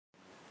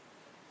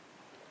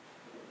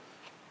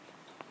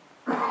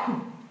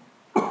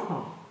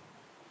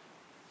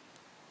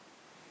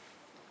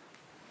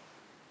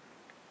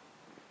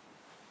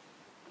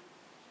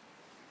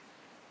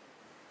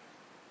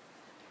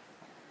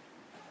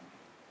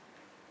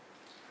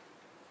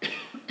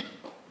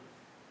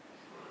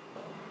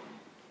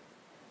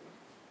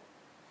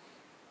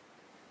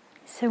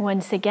So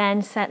once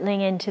again, settling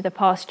into the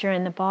posture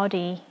in the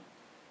body.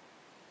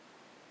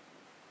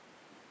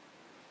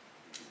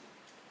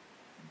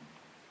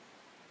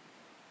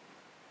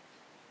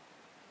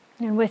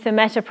 And with the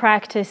metta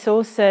practice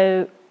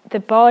also, the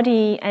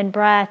body and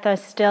breath are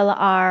still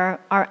our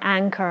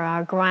anchor,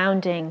 our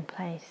grounding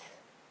place.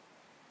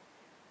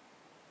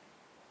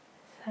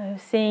 So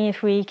seeing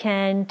if we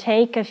can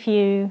take a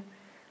few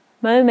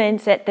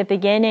moments at the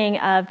beginning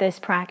of this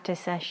practice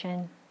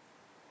session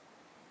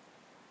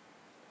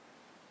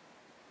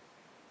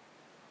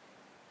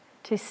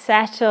to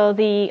settle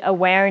the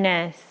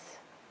awareness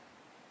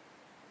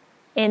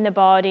in the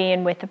body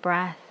and with the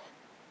breath.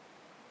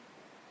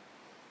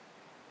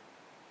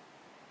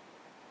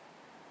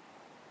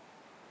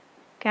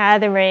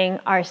 Gathering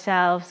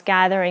ourselves,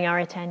 gathering our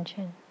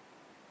attention.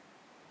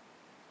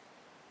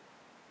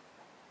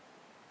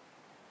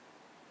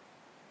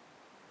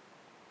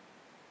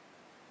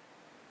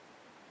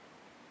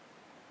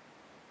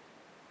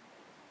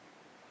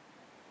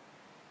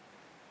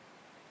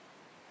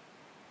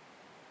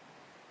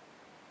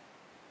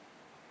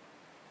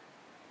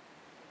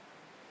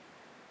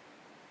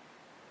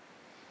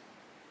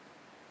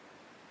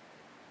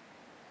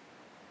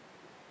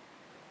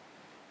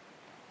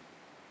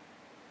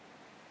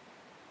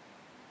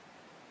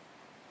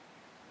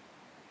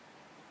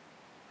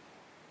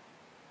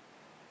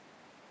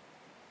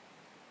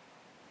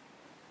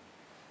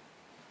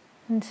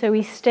 And so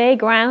we stay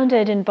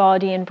grounded in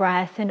body and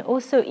breath, and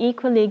also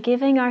equally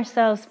giving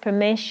ourselves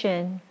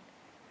permission.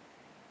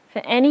 If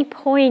at any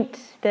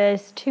point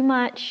there's too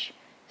much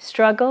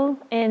struggle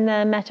in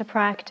the metta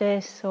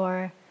practice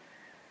or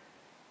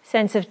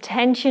sense of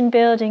tension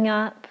building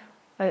up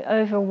or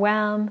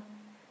overwhelm,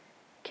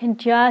 can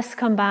just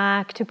come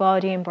back to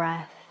body and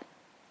breath.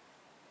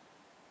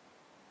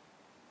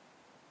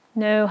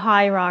 No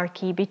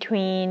hierarchy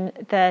between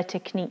the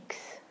techniques.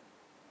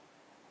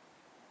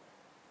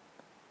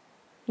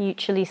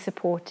 Mutually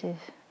supportive.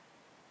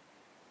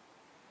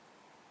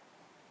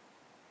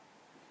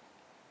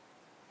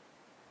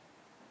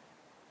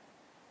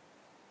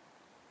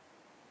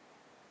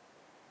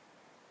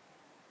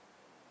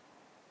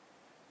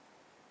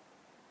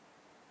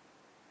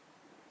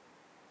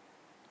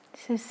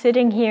 So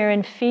sitting here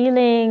and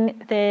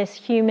feeling this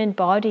human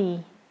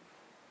body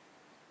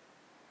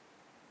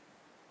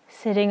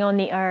sitting on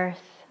the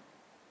earth.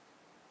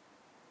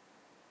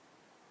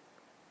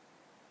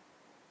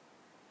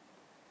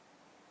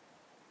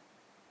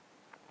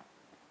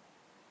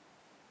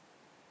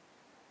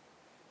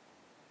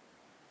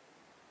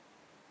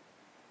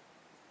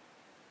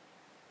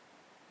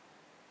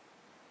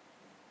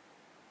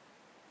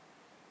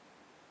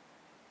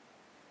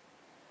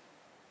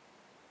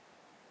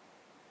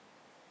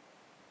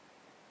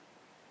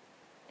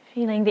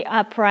 Feeling the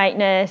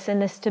uprightness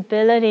and the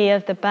stability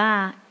of the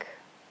back.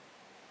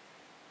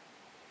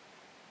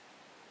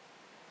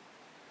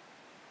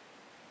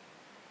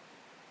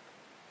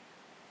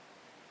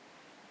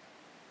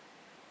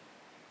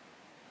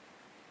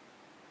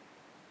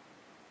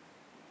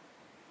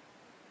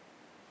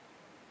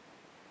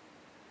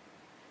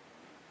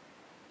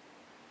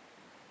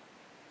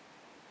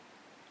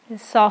 The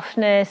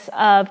softness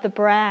of the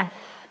breath.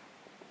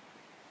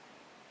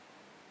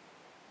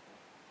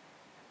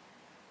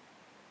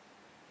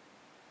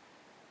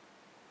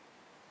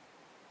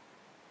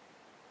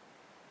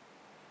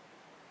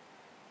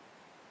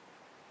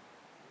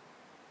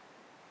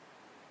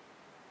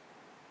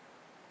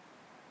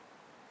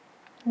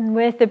 And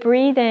with the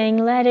breathing,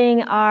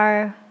 letting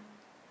our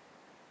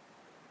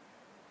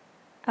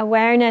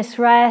awareness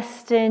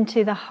rest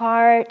into the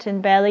heart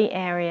and belly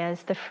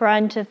areas, the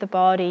front of the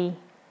body.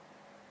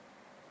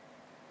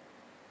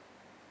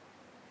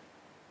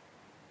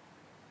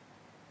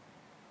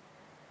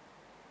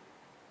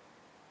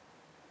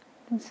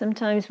 And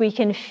sometimes we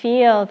can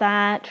feel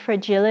that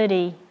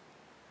fragility,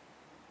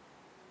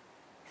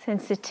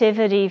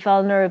 sensitivity,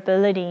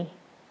 vulnerability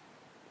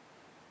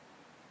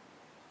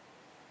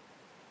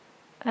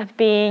of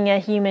being a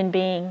human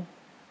being.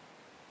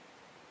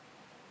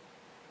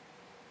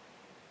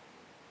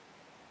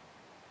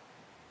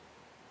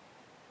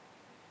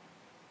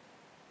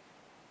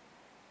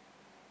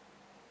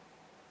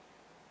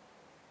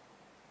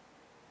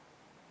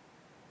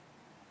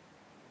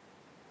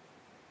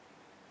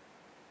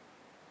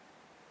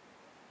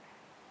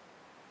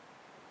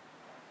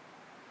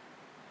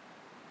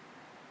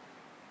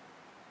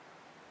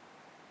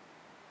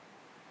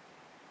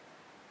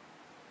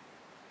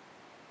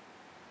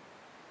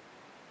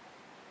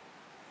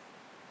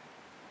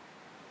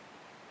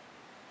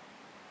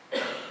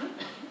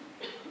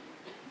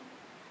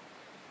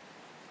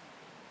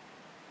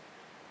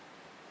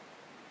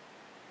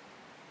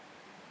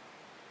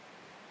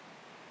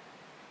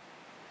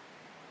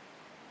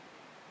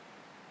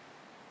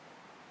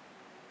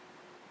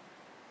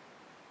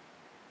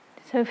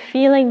 So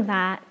feeling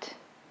that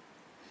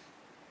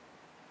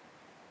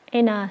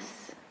in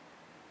us,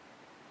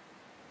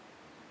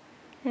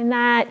 and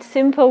that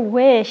simple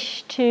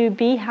wish to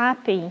be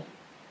happy.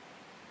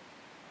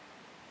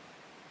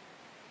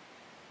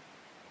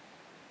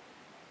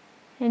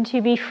 and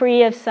to be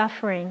free of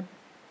suffering.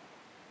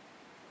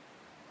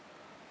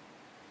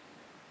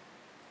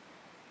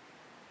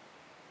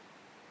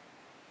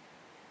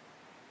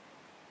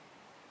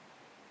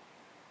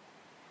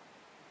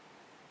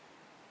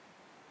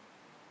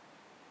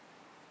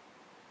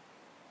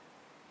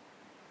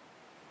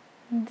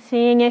 And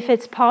seeing if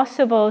it's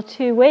possible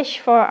to wish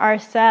for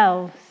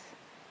ourselves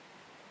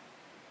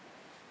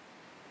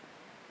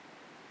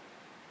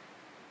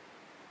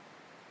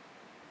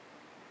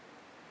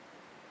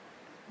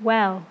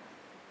well,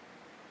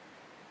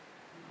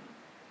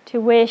 to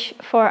wish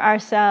for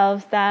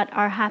ourselves that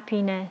our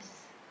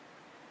happiness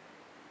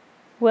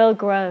will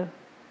grow.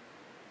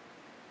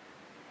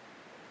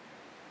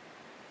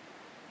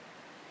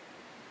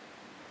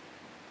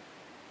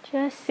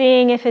 Just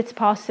seeing if it's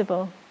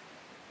possible.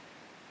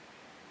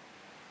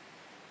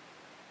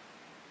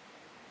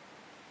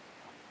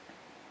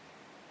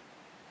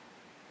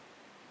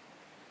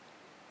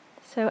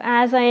 So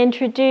as I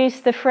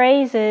introduce the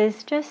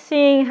phrases, just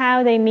seeing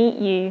how they meet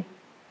you,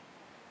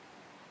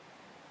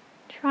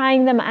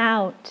 trying them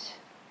out.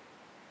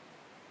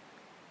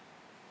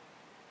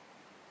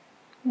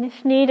 And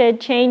if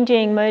needed,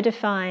 changing,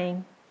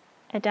 modifying,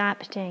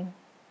 adapting.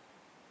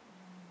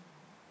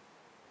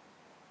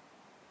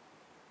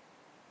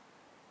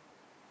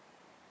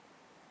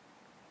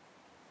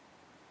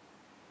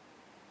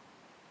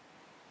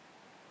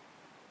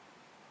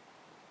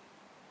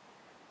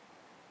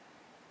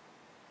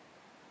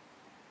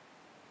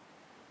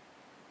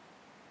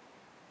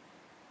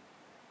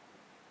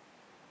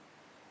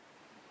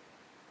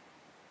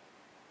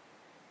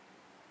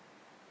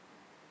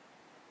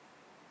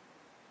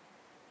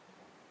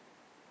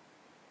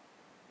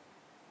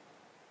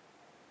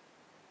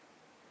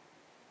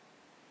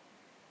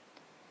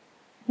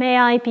 May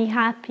I be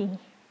happy.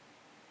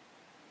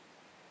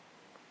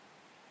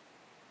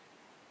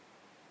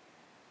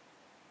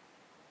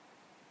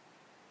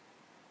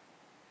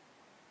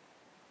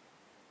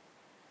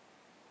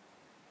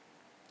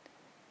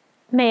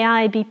 May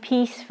I be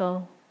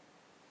peaceful.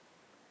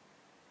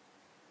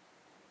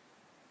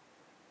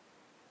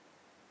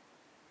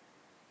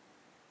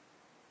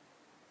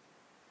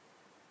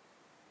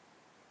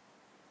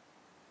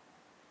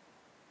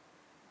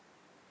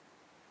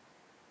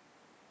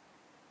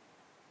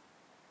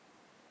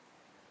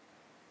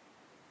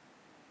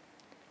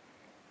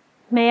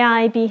 May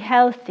I be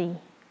healthy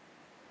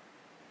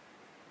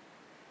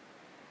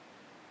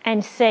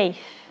and safe.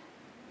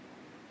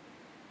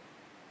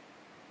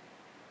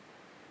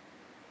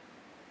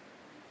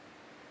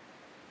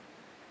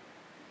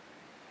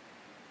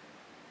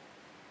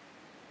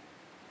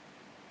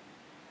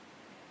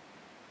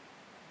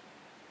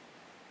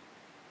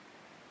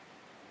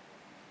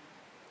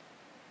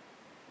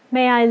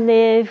 May I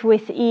live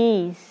with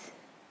ease.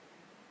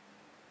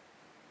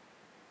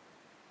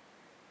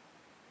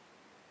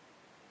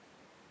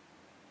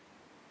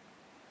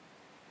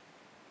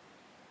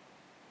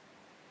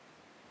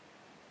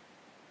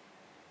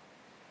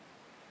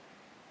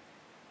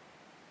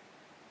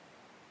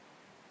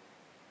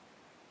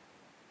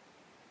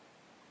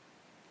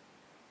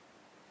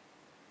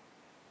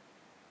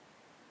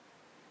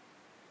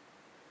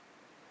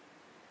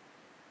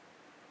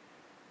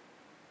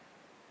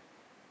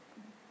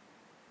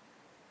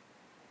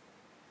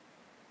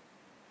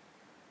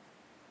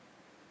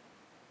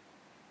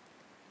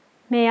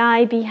 May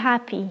I be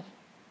happy.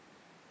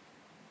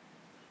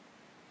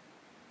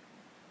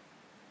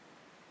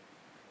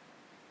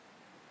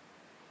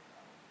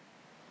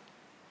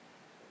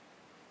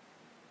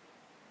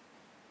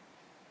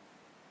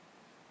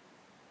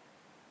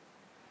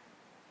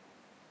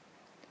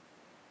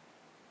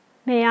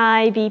 May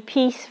I be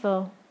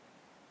peaceful.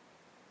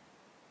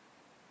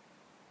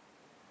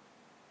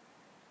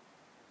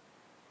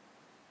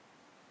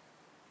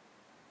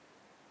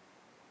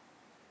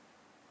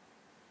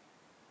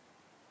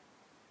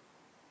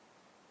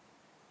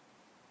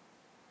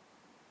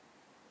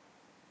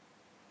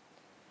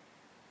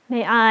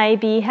 May I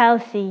be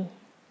healthy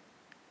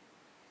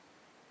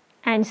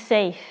and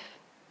safe.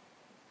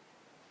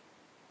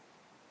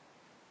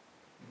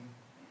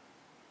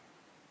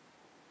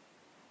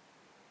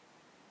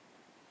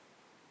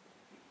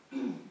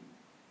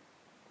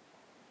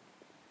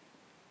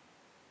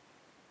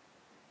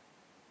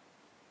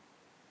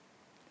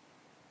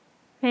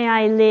 May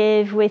I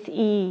live with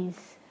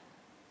ease.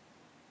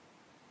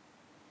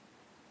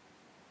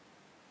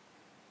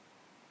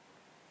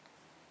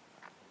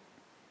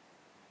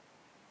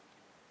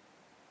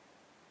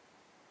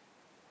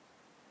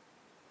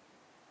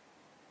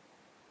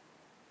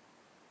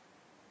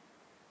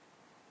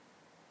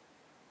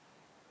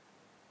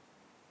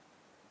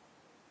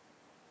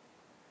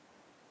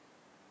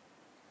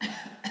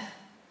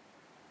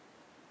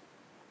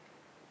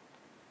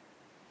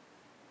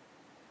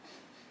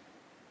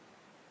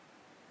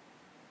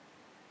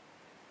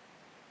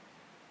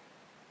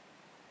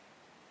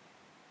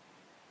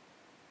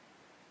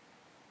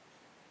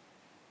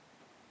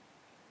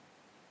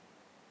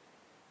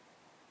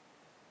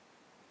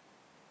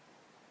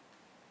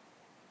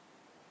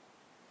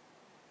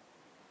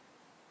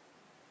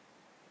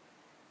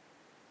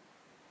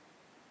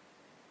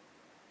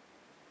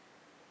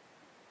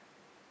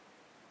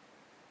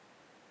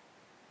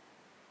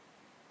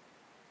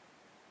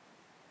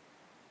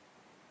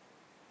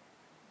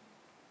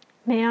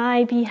 May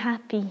I be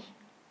happy.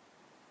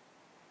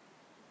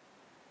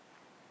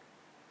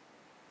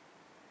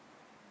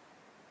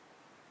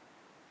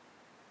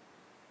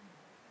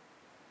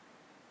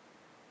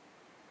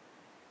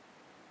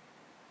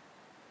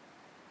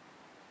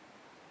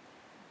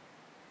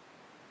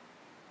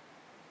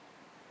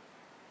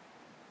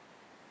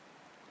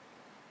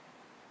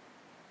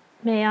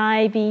 May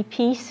I be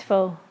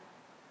peaceful.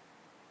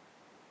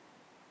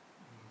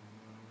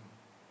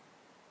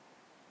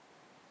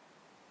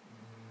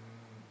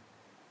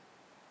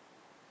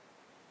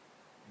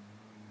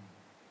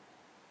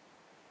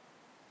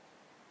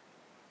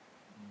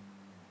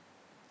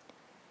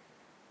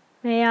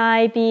 May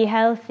I be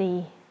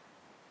healthy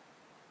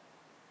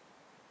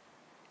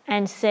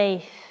and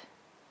safe.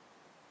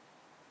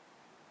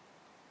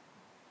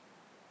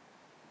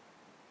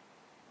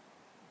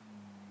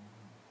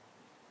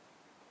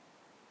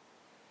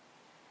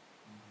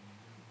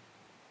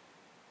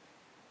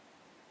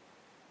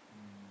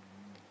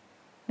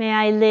 May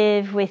I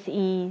live with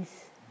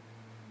ease.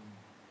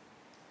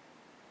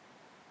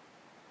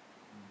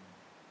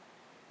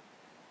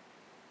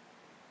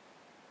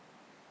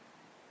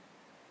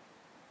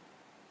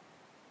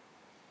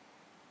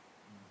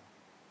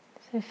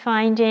 So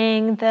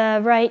finding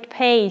the right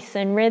pace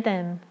and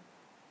rhythm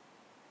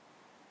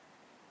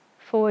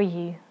for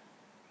you.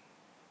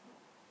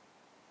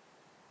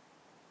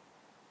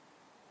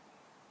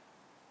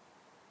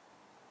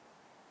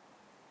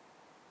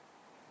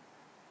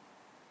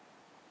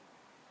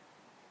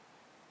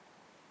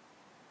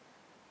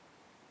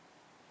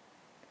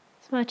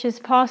 As much as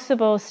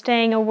possible,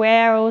 staying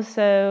aware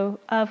also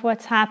of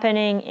what's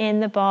happening in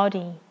the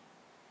body.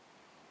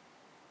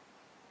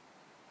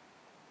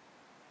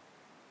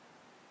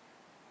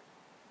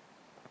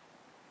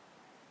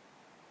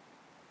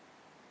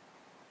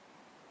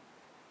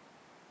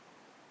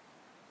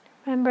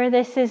 Remember,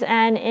 this is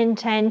an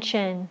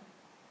intention.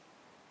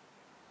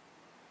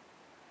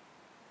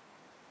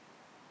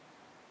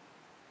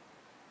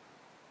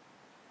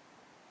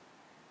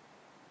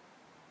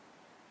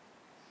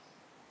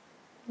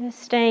 Just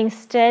staying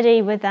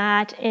steady with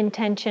that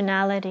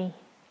intentionality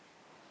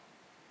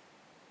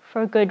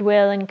for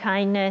goodwill and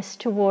kindness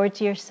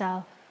towards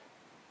yourself.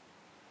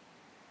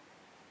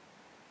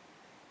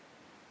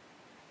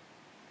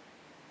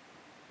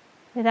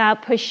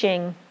 Without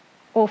pushing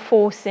or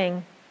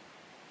forcing.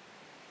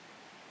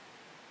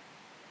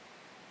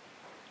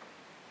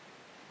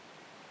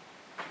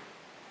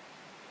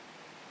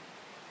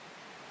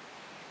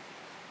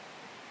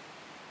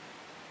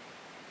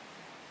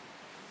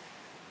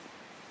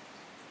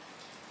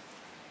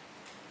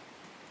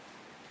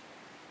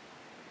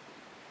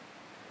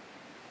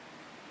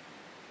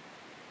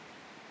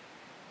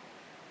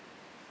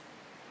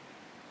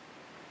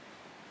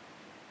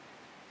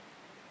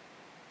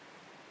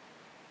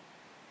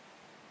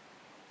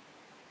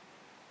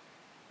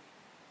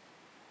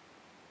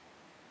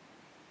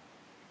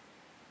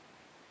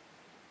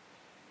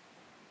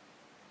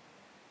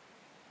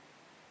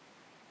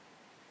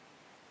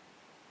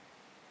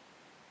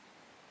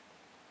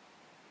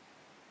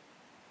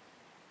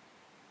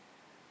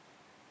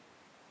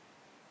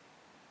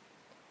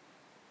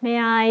 May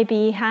I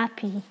be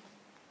happy.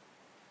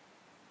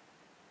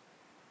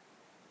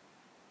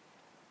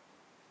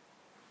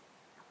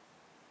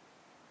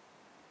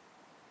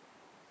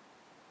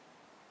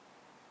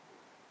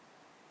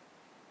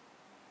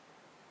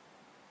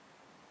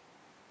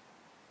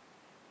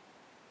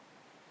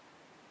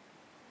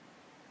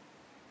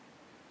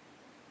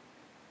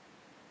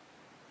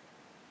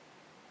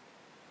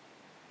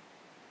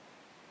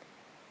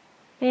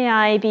 May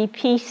I be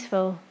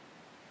peaceful.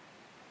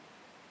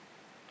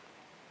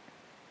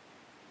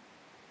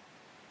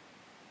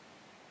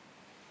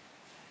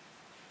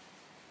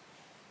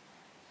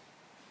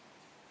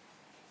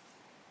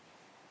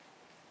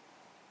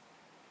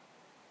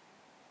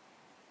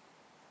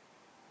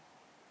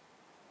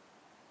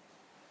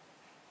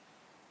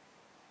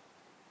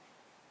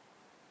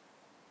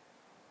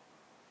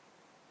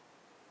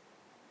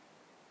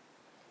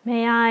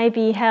 May I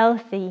be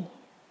healthy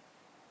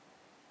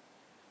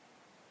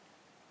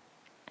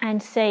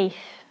and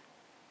safe.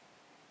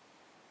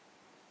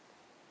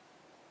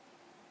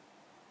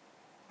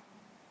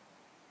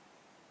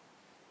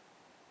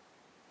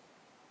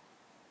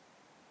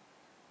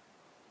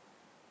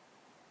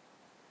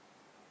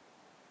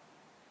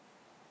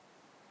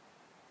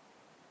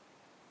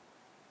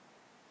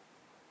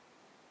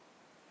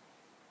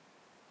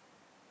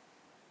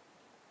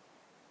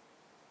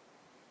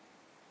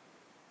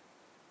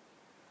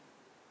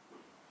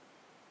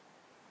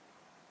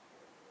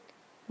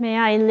 May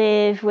I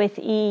live with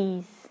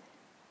ease.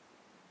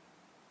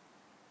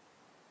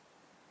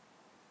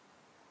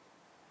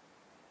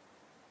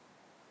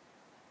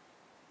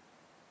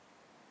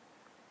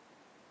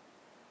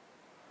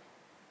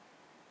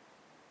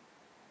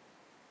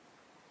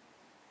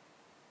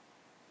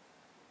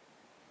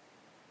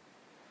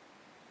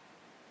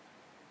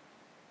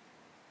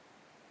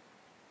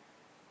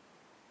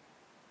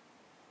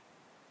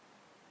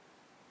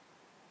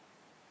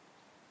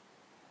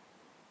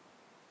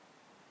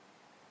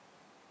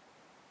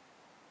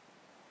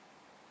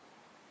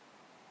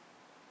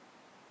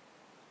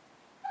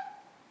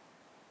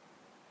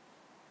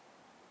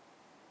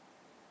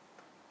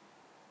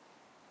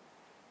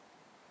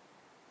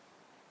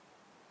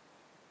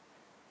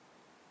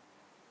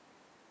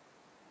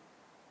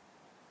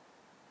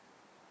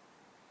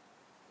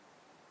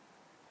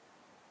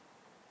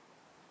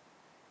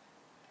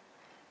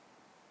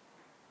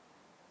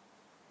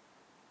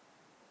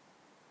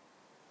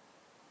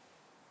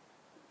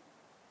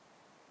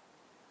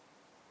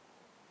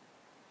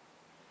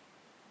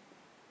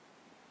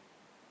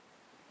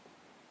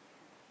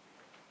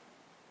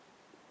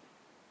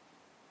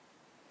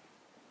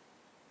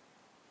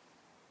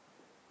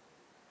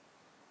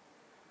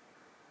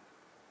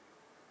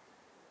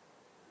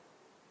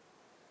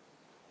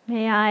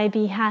 May I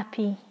be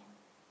happy.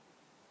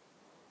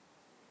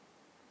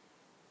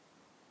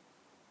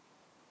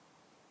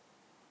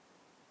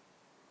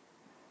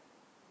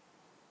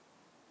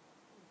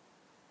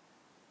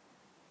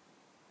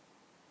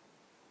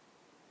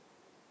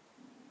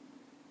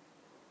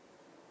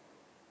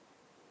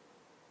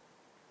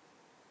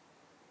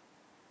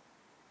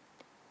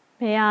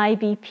 May I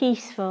be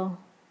peaceful.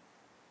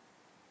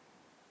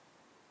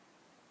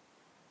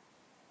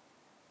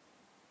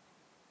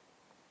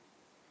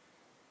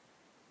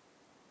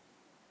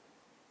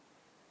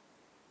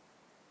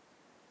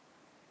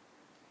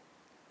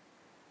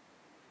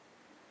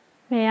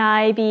 May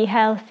I be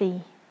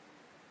healthy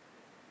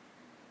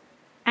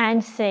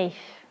and safe.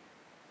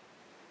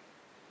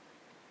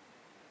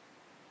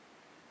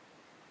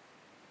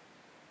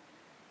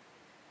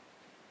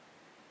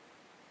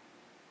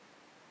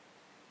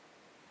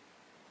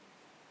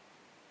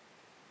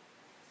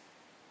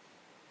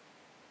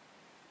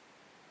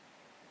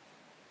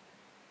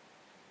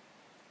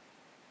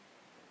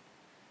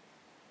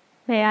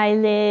 May I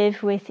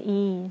live with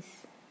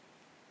ease.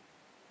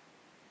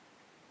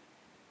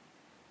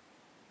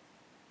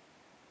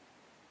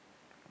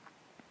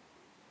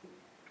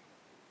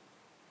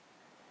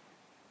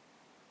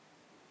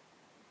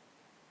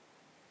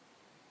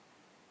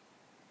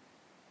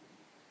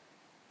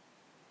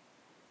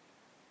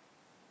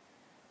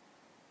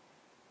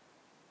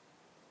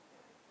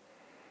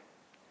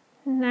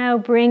 Now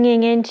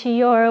bringing into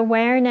your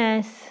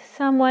awareness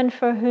someone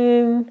for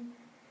whom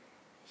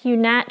you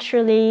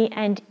naturally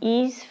and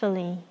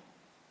easily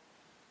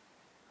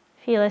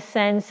feel a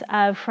sense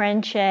of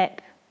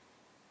friendship,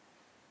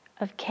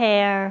 of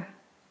care,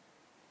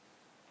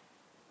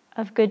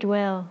 of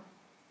goodwill.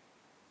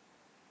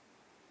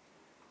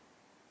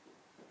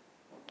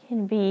 It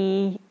can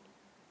be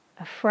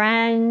a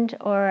friend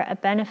or a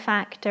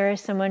benefactor,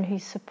 someone who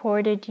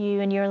supported you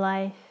in your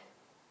life.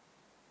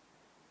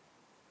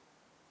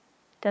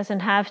 It doesn't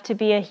have to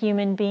be a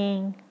human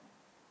being.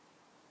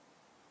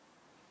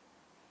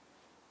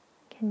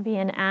 It can be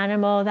an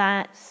animal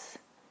that's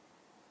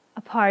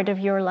a part of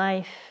your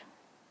life.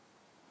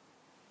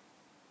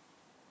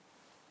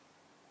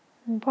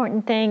 The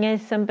important thing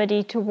is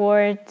somebody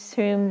towards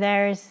whom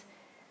there's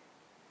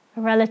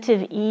a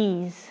relative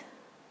ease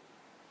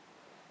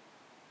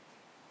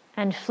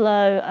and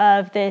flow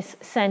of this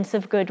sense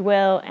of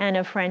goodwill and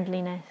of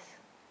friendliness.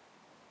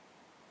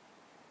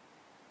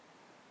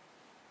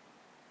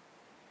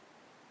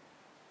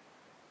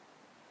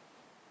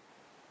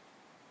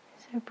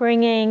 So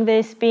bringing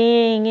this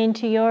being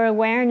into your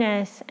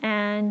awareness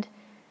and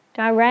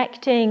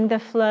directing the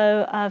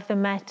flow of the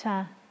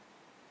metta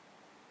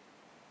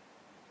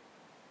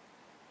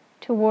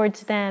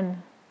towards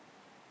them.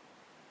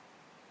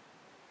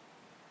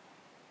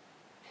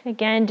 So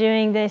again,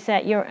 doing this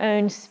at your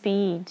own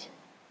speed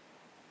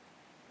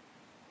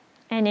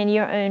and in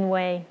your own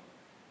way.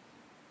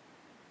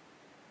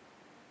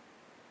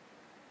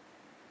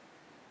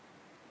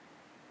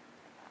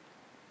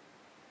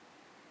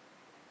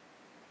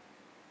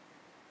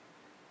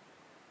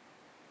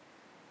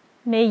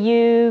 May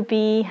you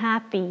be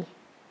happy.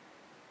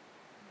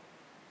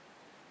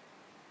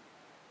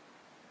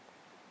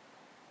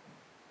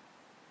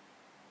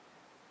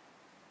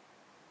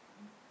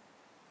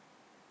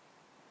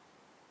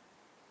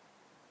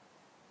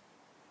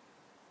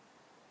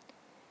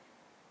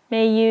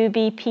 May you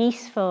be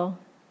peaceful.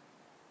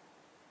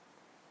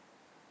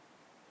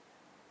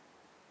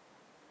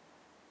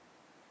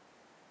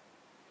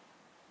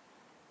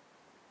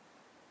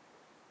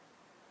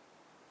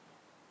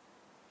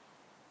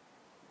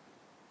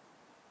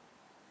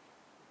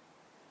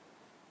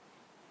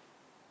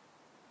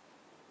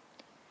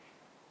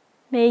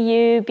 May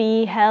you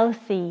be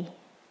healthy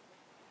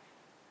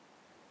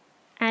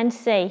and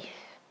safe.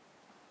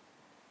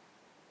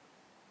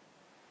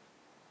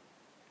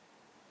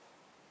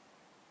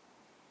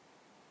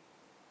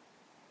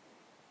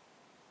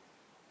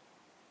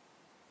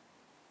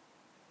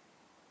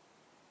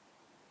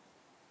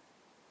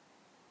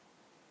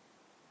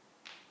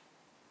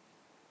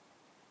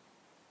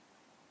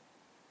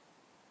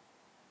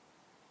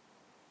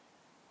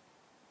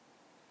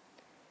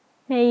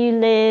 May you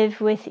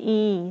live with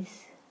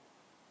ease.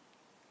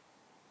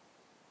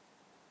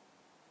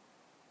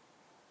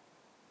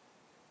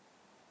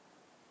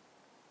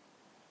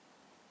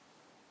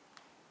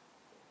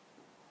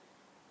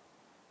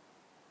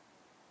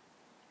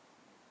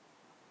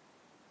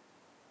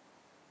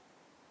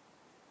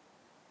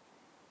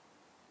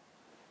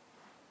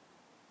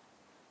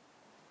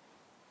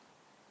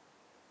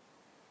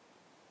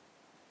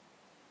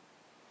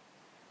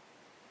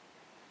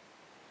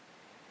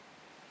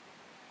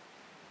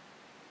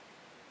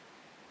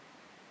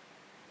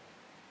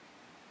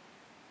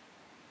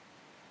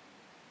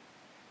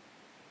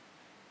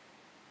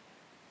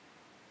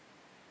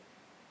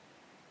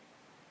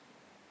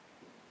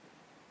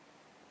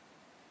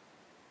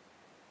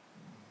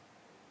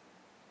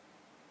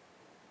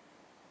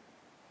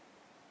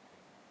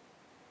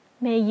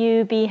 May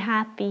you be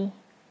happy.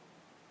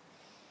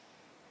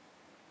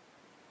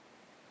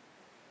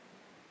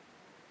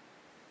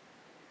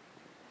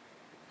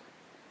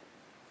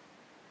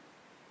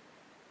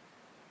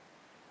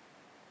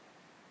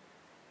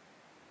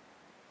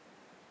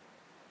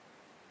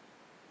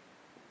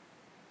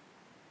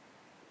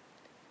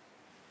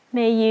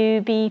 May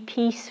you be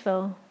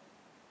peaceful.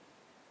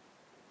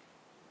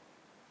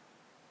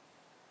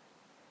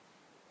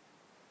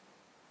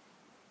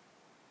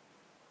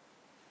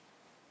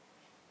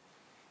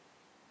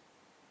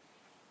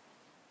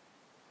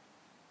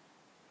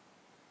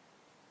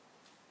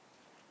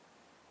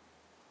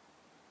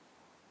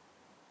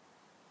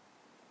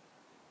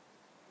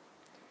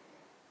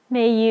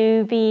 May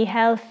you be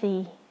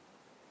healthy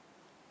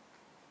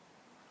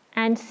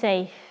and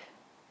safe.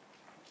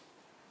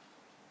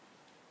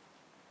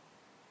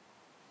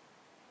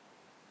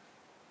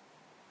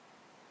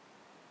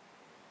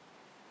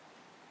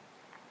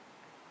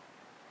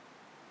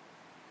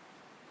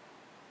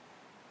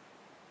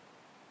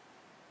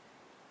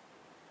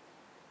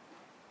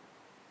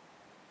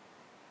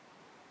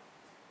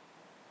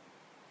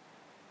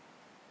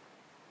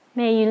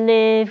 May you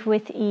live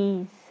with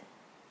ease.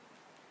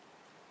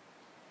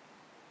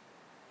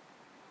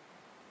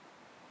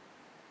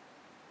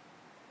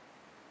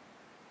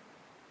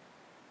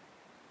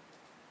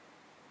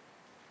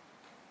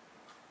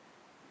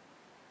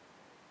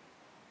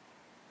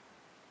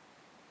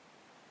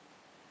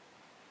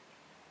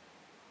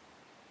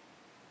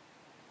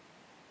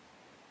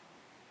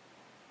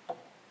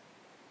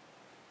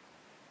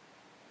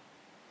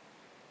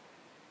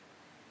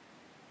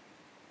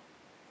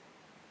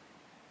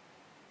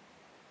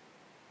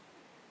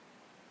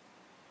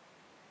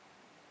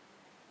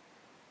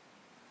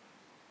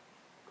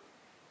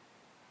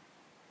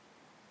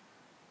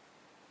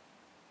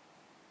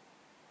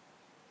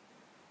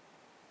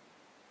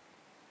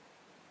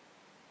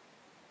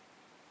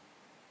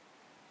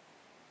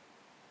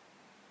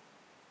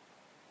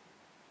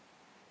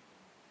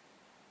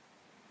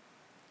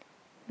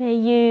 May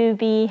you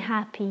be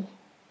happy.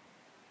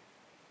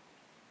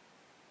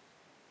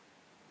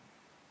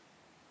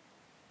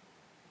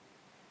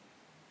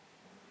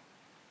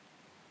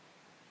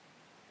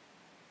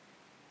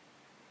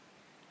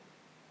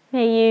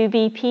 May you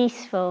be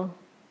peaceful.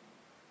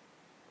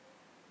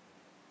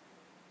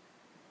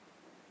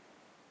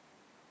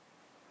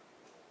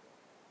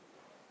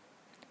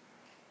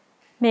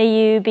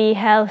 May you be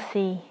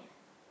healthy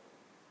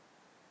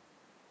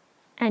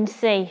and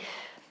safe.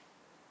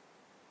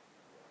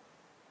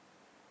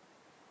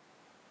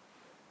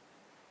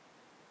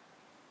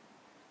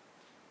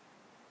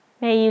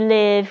 May you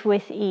live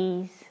with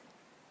ease.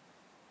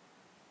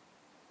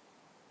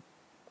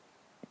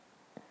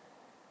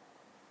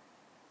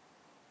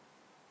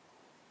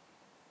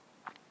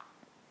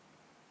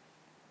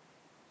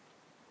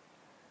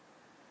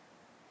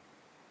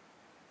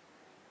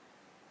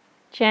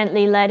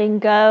 Gently letting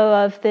go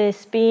of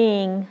this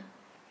being.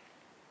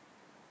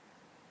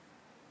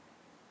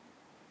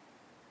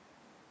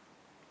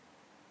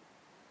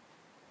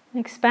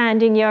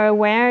 Expanding your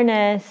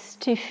awareness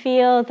to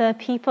feel the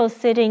people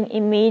sitting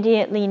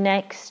immediately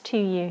next to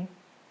you.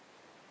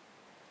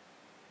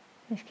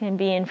 This can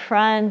be in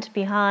front,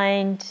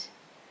 behind,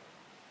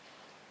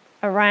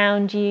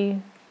 around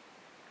you.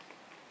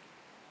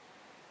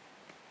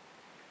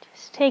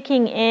 Just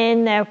taking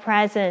in their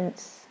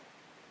presence.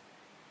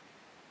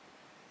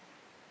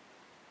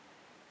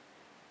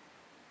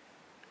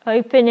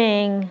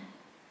 Opening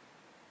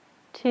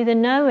to the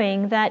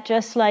knowing that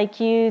just like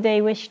you,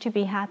 they wish to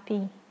be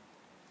happy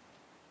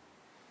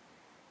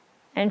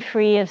and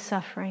free of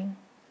suffering.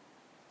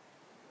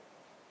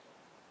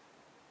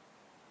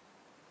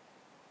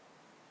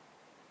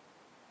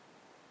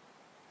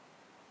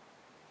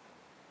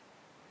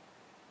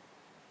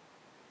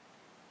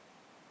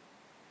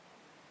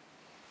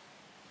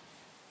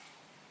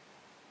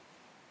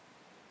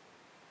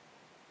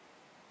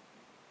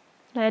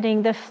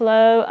 Letting the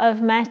flow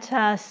of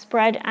metta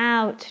spread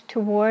out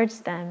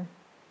towards them.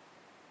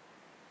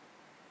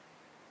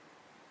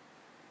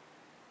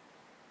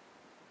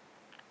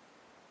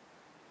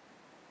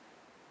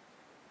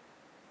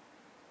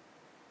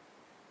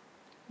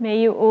 May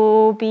you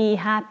all be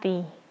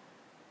happy.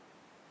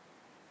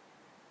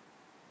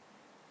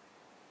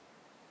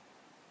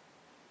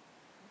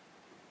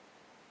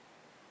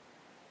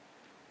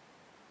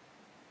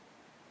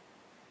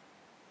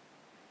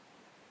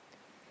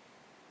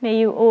 May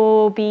you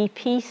all be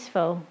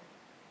peaceful.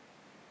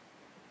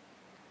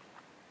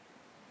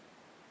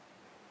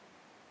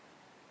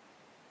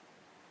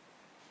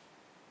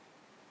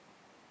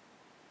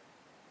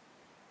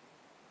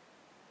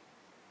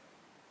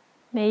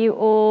 May you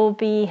all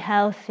be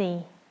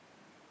healthy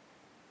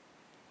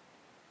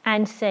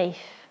and safe.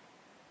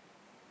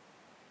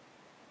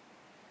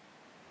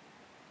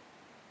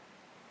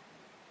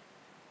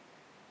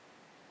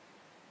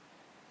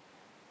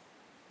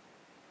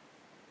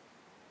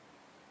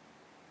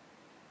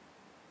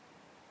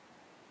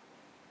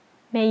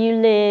 May you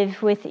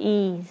live with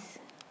ease.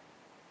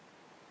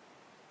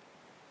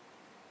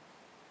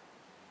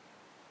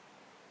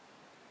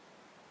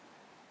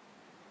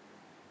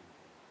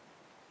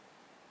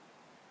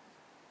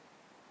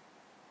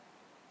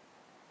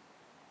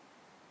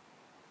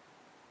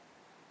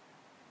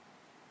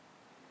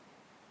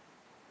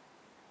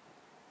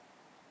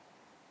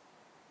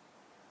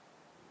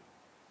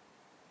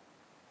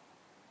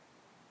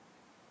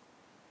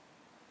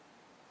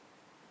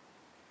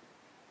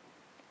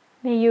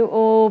 May you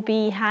all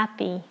be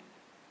happy.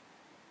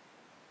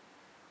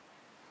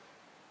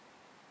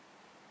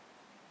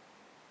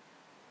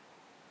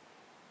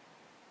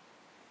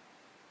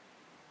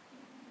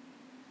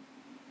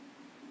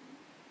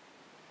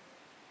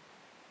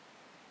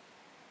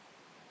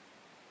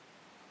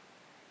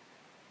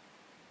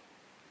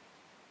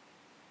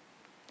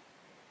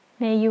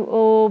 May you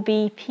all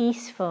be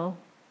peaceful.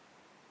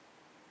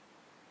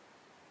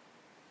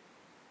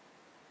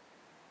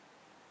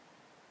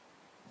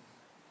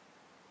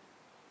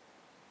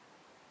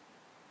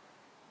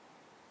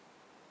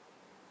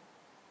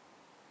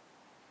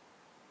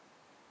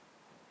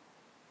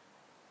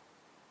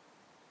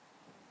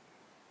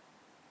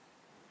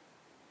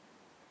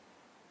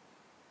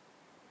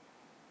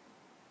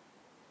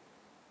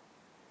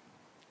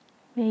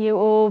 May you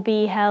all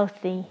be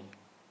healthy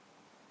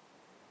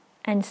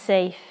and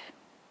safe.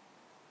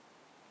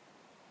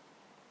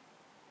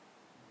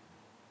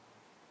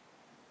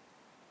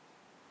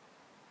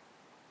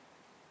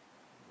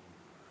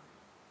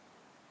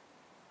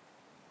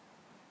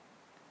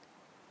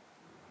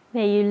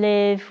 May you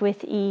live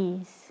with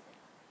ease.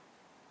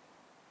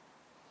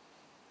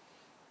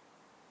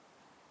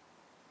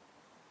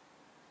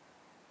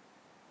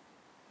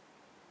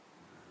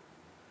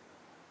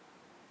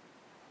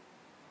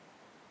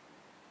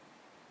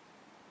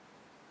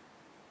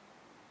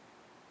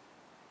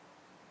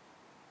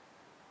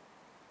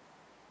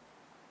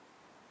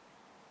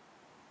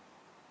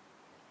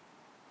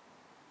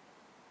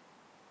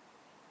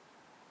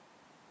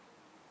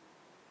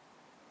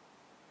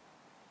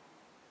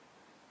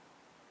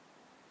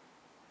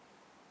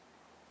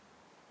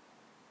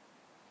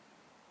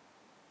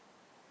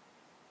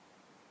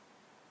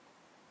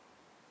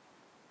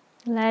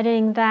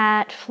 Letting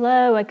that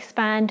flow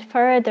expand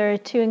further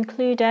to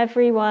include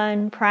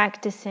everyone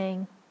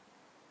practicing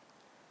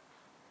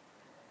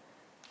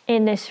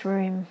in this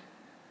room.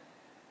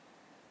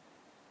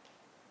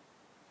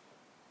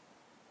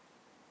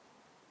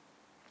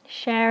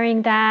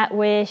 Sharing that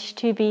wish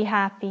to be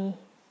happy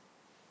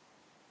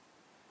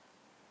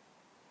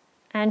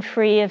and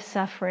free of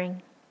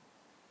suffering.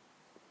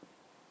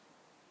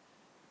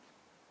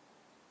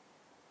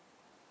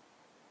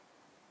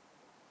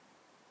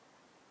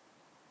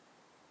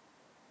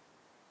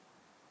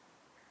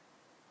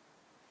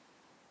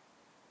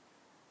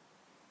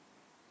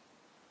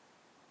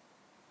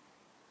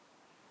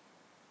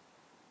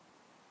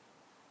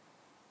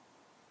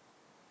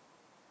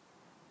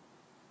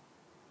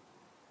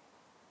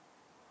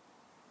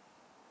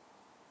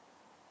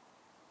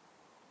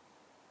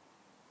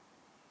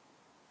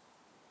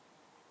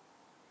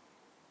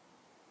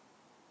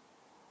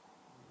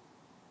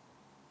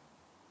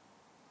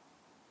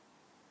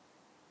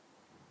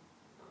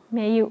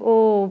 May you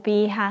all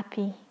be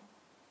happy.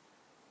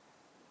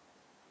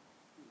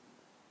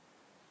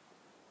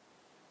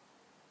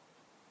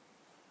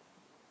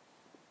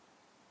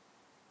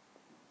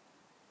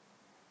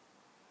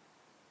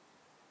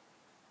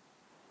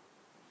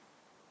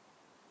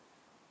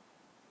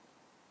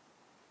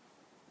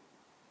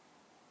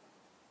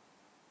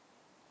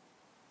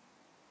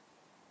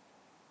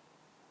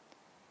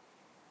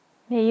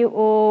 May you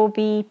all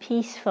be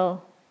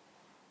peaceful.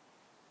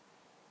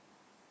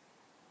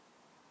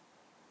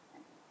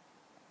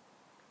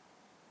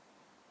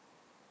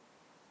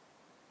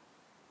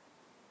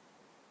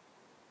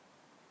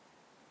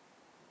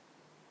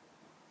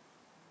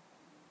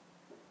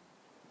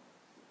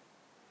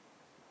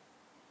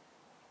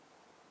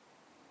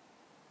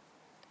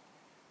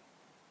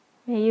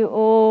 May you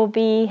all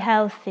be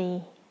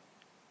healthy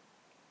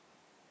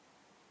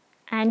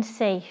and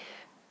safe.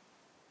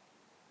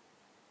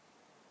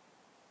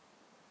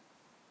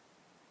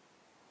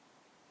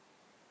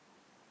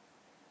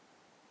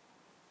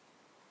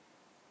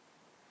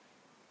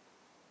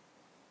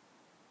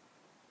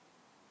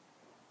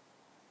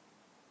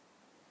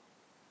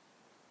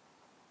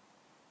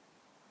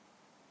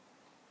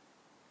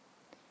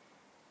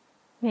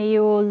 May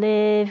you all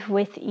live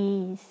with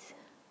ease.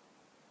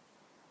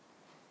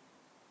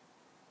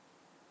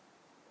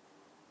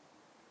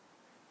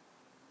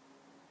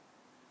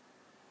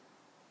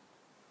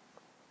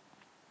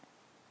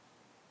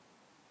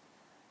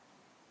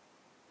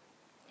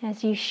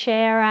 As you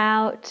share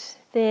out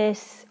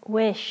this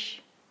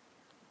wish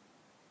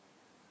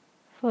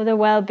for the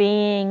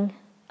well-being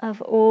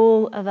of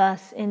all of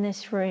us in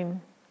this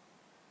room,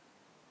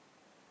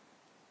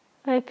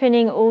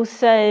 opening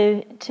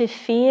also to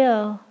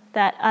feel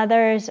that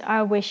others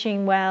are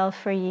wishing well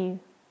for you.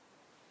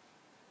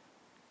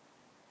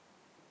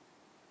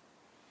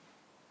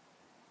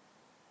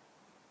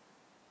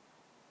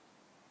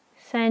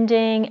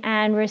 Sending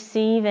and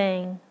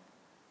receiving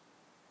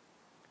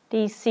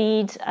these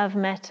seeds of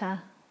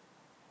metta,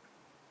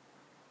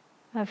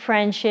 of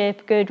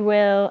friendship,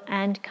 goodwill,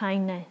 and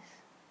kindness.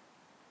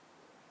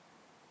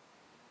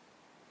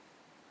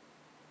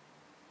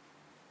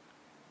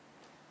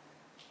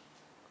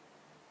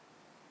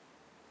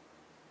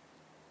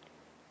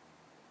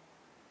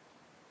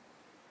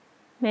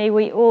 May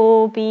we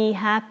all be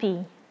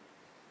happy.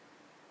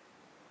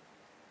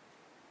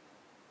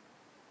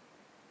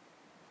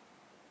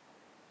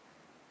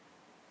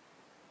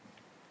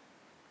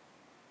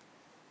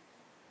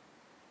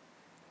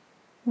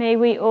 May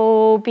we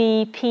all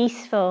be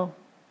peaceful.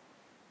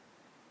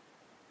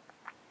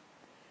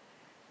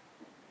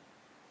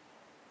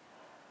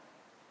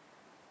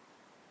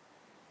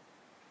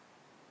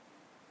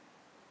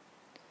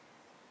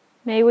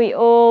 May we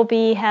all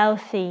be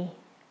healthy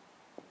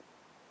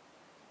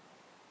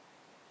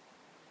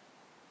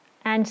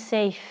and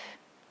safe.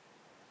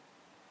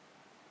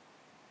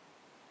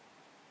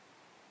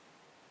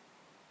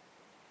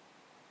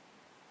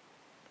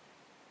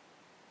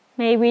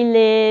 May we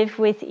live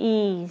with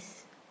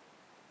ease.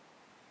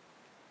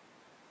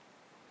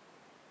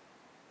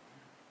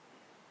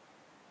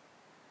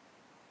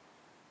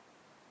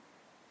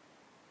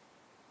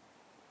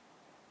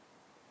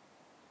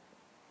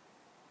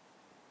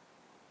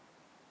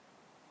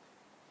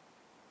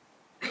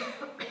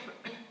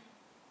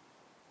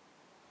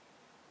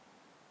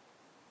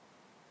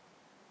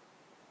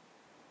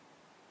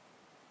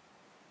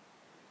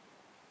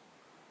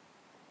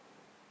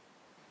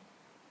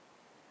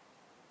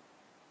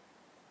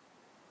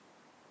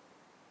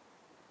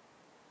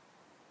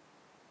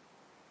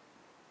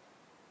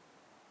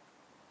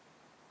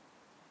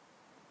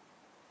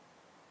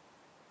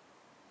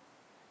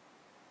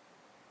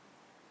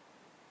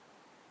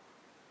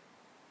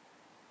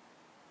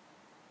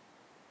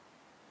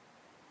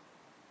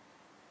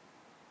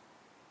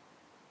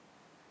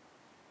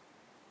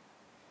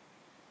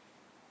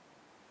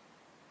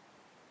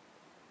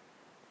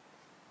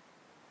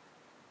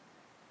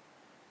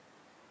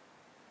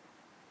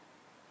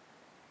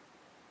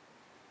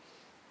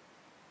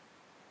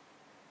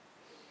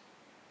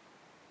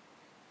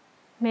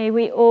 May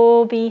we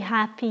all be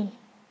happy.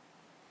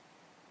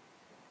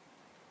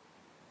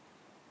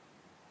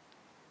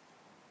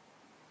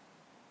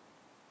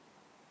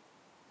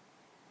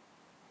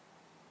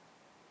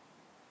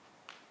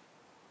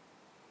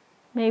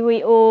 May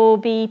we all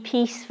be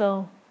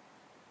peaceful.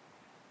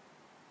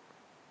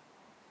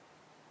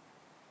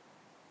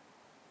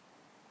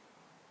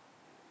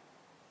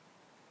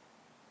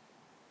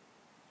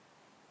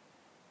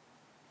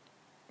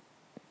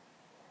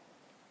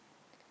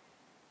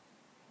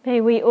 May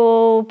we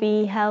all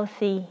be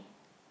healthy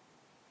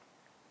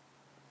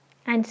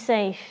and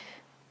safe.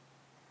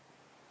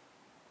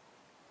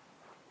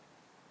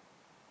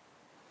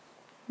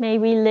 May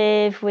we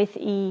live with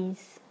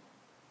ease.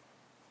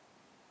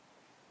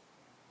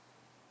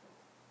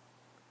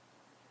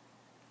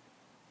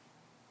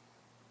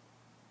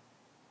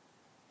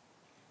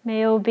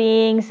 May all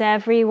beings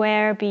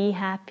everywhere be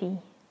happy.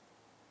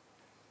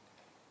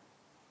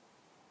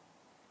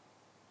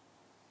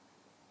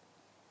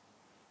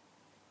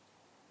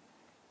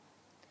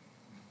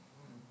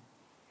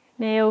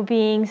 May all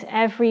beings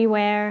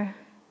everywhere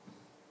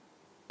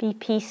be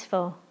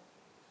peaceful.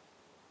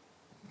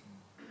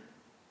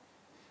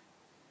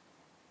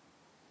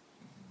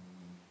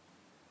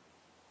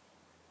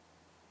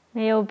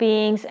 May all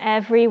beings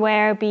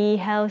everywhere be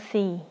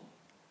healthy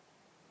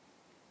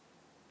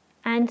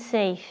and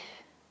safe.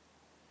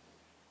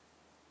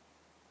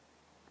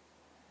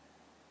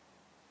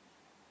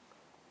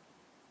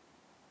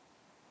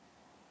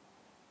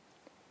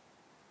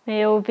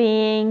 May all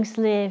beings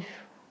live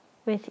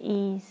with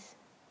ease.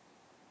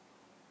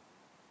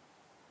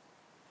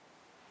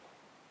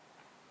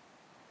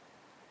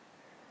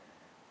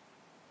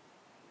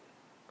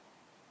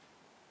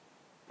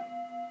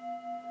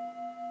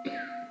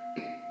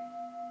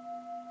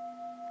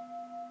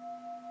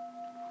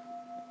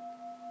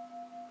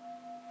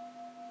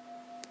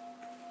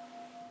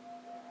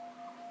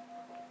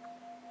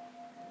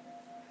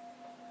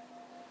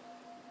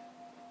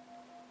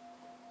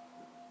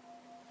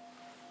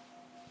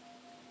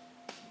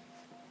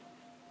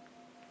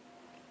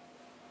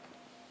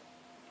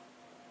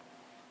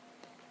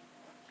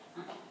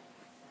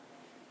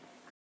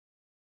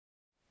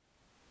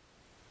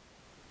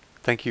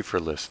 Thank you for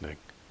listening.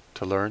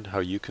 To learn how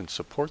you can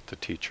support the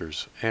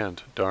teachers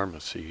and Dharma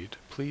Seed,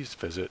 please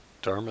visit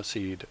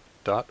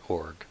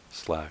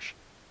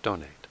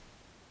dharmaseed.org/donate.